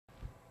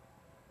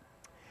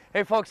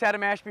Hey folks,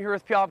 Adam Ashby here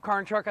with Xi Awd Car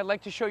and Truck. I'd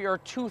like to show you our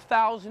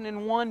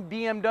 2001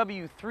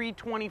 BMW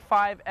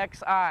 325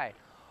 Xi.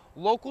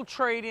 Local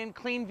trade-in,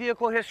 clean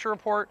vehicle history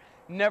report,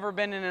 never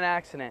been in an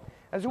accident.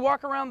 As we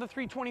walk around the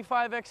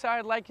 325 Xi,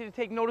 I'd like you to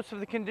take notice of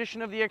the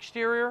condition of the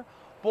exterior.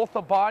 Both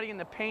the body and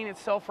the paint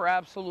itself are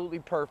absolutely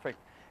perfect.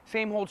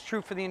 Same holds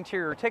true for the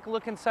interior. Take a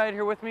look inside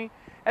here with me.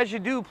 As you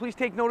do, please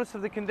take notice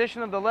of the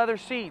condition of the leather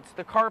seats,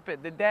 the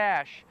carpet, the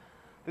dash,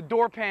 the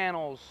door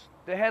panels,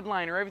 the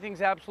headliner.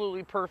 Everything's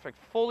absolutely perfect.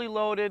 Fully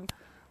loaded,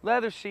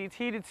 leather seats,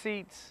 heated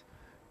seats,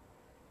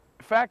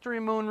 factory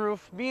moonroof.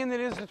 Being that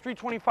it is a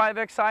 325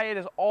 Xi, it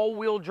is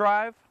all-wheel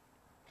drive.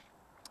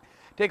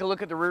 Take a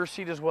look at the rear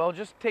seat as well.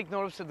 Just take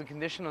notice of the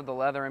condition of the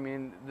leather. I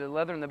mean, the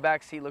leather in the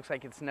back seat looks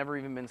like it's never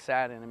even been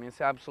sat in. I mean,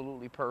 it's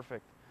absolutely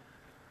perfect.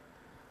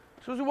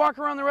 So as we walk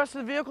around the rest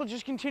of the vehicle,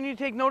 just continue to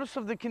take notice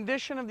of the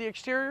condition of the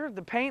exterior,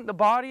 the paint, the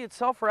body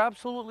itself are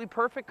absolutely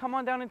perfect. Come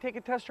on down and take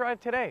a test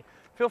drive today.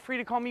 Feel free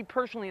to call me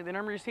personally at the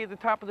number you see at the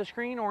top of the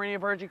screen or any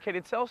of our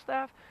educated sales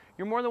staff.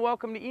 You're more than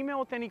welcome to email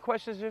with any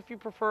questions if you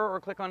prefer, or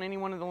click on any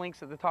one of the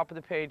links at the top of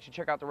the page to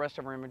check out the rest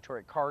of our inventory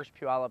at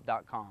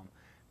carspuyallup.com.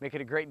 Make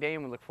it a great day,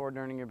 and we look forward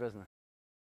to earning your business.